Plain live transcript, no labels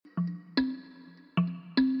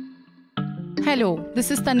Hello,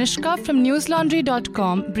 this is Tanishka from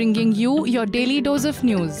newslaundry.com bringing you your daily dose of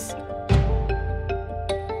news.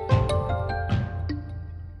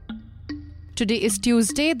 Today is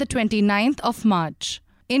Tuesday, the 29th of March.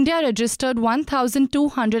 India registered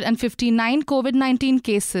 1,259 COVID-19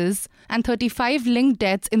 cases and 35 linked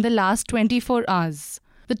deaths in the last 24 hours.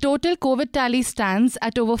 The total COVID tally stands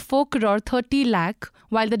at over 4 crore 30 lakh,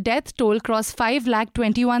 while the death toll crossed 5 lakh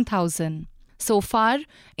 21,000. So far,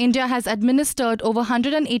 India has administered over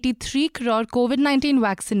 183 crore COVID-19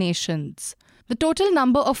 vaccinations. The total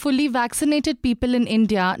number of fully vaccinated people in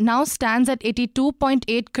India now stands at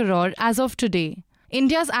 82.8 crore as of today.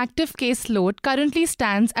 India's active case load currently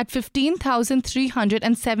stands at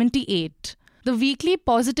 15,378. The weekly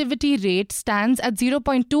positivity rate stands at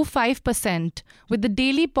 0.25%, with the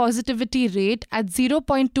daily positivity rate at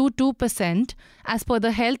 0.22% as per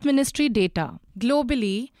the Health Ministry data.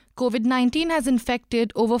 Globally, COVID-19 has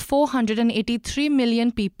infected over 483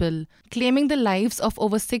 million people, claiming the lives of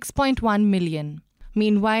over 6.1 million.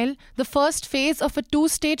 Meanwhile, the first phase of a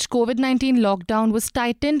two-stage COVID-19 lockdown was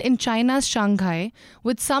tightened in China's Shanghai,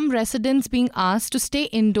 with some residents being asked to stay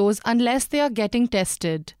indoors unless they are getting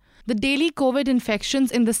tested. The daily COVID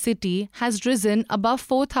infections in the city has risen above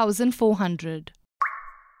 4,400.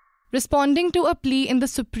 Responding to a plea in the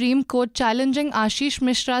Supreme Court challenging Ashish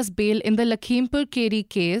Mishra's bail in the Lakhimpur Kheri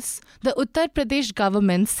case, the Uttar Pradesh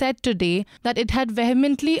government said today that it had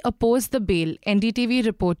vehemently opposed the bail, NDTV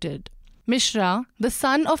reported. Mishra, the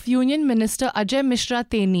son of Union Minister Ajay Mishra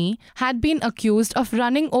Teni, had been accused of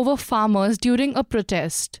running over farmers during a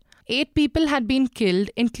protest. 8 people had been killed,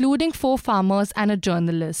 including 4 farmers and a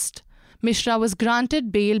journalist. Mishra was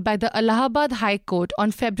granted bail by the Allahabad High Court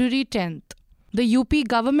on February 10th. The UP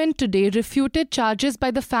government today refuted charges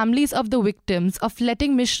by the families of the victims of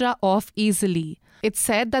letting Mishra off easily. It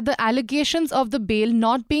said that the allegations of the bail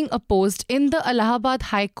not being opposed in the Allahabad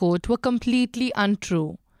High Court were completely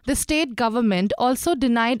untrue. The state government also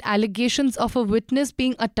denied allegations of a witness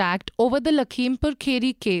being attacked over the Lakhimpur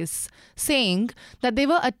Kheri case, saying that they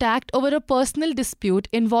were attacked over a personal dispute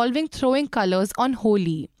involving throwing colours on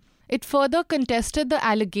Holi. It further contested the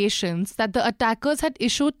allegations that the attackers had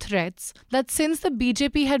issued threats that since the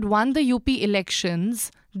BJP had won the UP elections,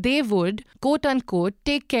 they would, quote-unquote,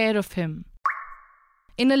 take care of him.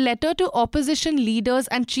 In a letter to opposition leaders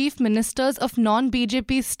and chief ministers of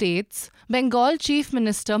non-BJP states, Bengal Chief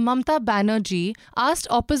Minister Mamata Banerjee asked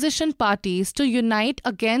opposition parties to unite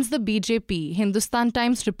against the BJP, Hindustan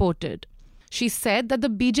Times reported. She said that the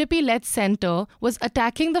BJP-led centre was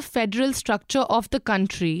attacking the federal structure of the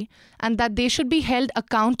country and that they should be held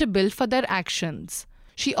accountable for their actions.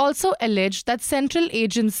 She also alleged that central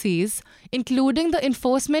agencies, including the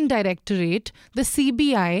Enforcement Directorate, the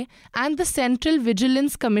CBI, and the Central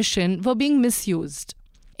Vigilance Commission, were being misused.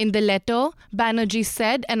 In the letter, Banerjee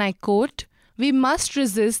said, and I quote, "We must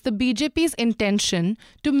resist the BJP's intention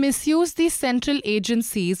to misuse these central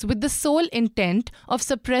agencies with the sole intent of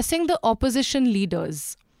suppressing the opposition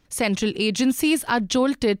leaders. Central agencies are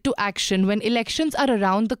jolted to action when elections are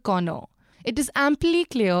around the corner. It is amply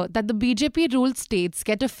clear that the BJP-ruled states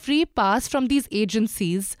get a free pass from these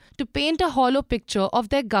agencies to paint a hollow picture of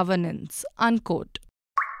their governance." Unquote.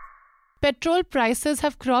 Petrol prices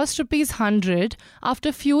have crossed ₹100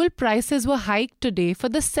 after fuel prices were hiked today for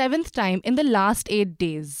the 7th time in the last 8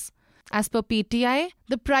 days. As per PTI,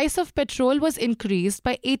 the price of petrol was increased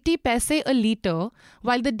by 80 paise a litre,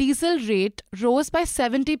 while the diesel rate rose by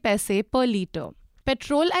 70 paise per litre.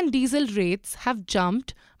 Petrol and diesel rates have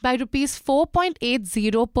jumped by rupees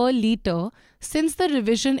 4.80 per litre since the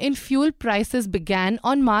revision in fuel prices began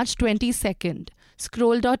on March 22nd,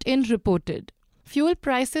 Scroll.in reported. Fuel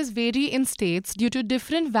prices vary in states due to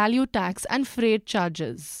different value tax and freight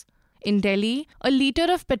charges. In Delhi, a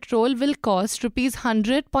litre of petrol will cost rupees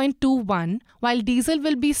 100.21, while diesel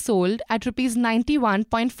will be sold at rupees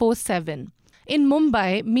 91.47. In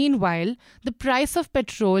Mumbai, meanwhile, the price of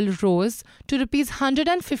petrol rose to rupees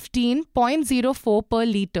 115.04 per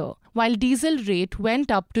litre, while diesel rate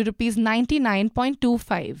went up to rupees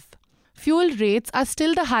 99.25. Fuel rates are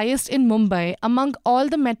still the highest in Mumbai among all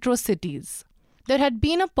the metro cities. There had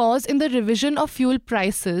been a pause in the revision of fuel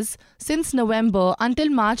prices since November until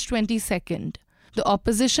March 22nd. The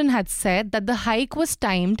opposition had said that the hike was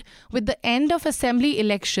timed with the end of assembly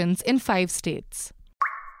elections in 5 states.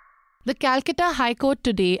 The Calcutta High Court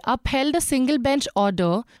today upheld a single-bench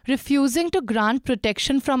order refusing to grant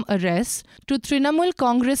protection from arrest to Trinamool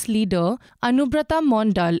Congress leader Anubrata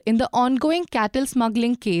Mondal in the ongoing cattle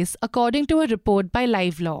smuggling case, according to a report by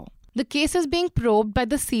Live Law. The case is being probed by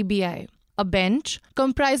the CBI. a bench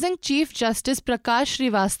comprising Chief Justice Prakash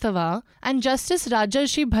Srivastava and Justice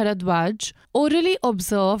Rajarshi Bharadwaj orally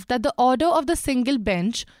observed that the order of the single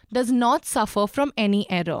bench does not suffer from any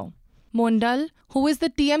error. Mondal, who is the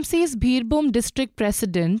TMC's Birbhum district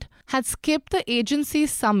president, had skipped the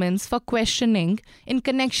agency's summons for questioning in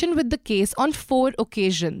connection with the case on 4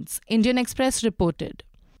 occasions, Indian Express reported.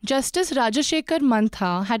 Justice Rajashekar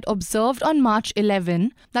Mantha had observed on March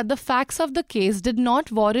 11 that the facts of the case did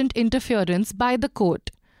not warrant interference by the court.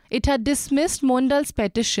 It had dismissed Mondal's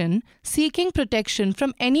petition seeking protection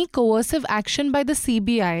from any coercive action by the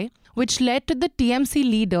CBI, which led to the TMC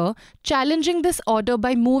leader challenging this order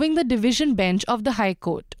by moving the division bench of the High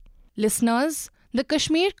Court. Listeners, the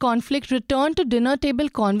Kashmir conflict returned to dinner table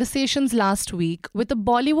conversations last week with a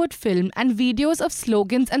Bollywood film and videos of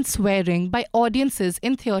slogans and swearing by audiences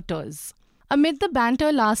in theatres. Amid the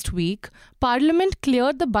banter last week, Parliament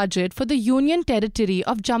cleared the budget for the Union Territory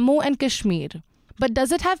of Jammu and Kashmir. But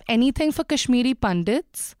does it have anything for Kashmiri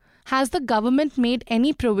Pandits? Has the government made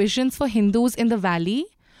any provisions for Hindus in the valley?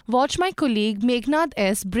 Watch my colleague Meghnad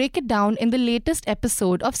S. break it down in the latest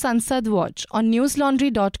episode of Sansad Watch on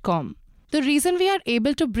newslaundry.com. The reason we are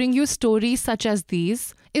able to bring you stories such as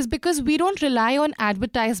these is because we don't rely on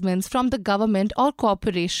advertisements from the government or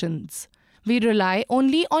corporations. We rely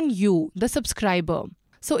only on you, the subscriber.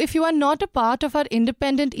 So if you are not a part of our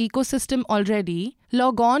independent ecosystem already,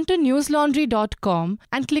 log on to newslaundry.com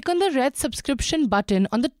and click on the red subscription button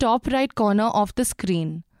on the top right corner of the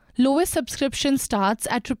screen. Lowest subscription starts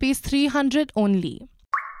at ₹300 only.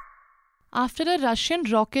 After a Russian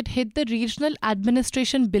rocket hit the regional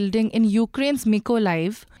administration building in Ukraine's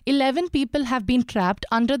Mykolaiv, 11 people have been trapped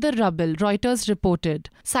under the rubble, Reuters reported,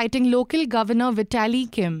 citing local governor Vitaly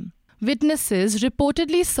Kim. Witnesses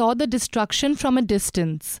reportedly saw the destruction from a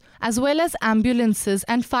distance, as well as ambulances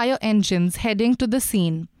and fire engines heading to the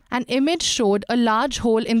scene. An image showed a large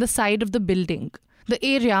hole in the side of the building. The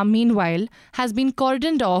area, meanwhile, has been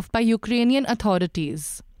cordoned off by Ukrainian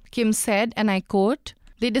authorities. Kim said, and I quote,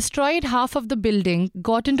 "They destroyed half of the building,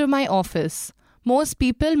 got into my office. Most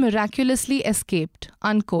people miraculously escaped,"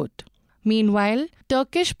 unquote. Meanwhile,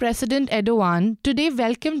 Turkish President Erdogan today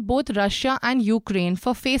welcomed both Russia and Ukraine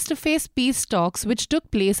for face-to-face peace talks which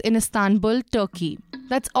took place in Istanbul, Turkey.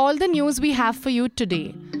 That's all the news we have for you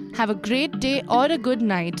today. Have a great day or a good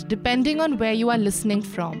night, depending on where you are listening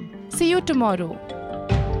from. See you tomorrow.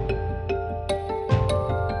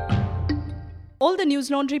 All the News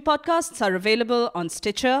Laundry podcasts are available on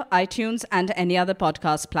Stitcher, iTunes, and any other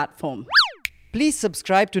podcast platform. Please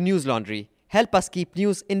subscribe to News Laundry. Help us keep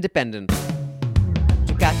news independent.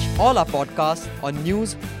 To catch all our podcasts on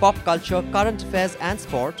news, pop culture, current affairs, and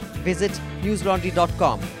sport, visit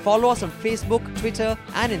newslaundry.com. Follow us on Facebook, Twitter,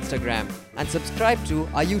 and Instagram, and subscribe to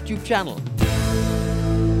our YouTube channel.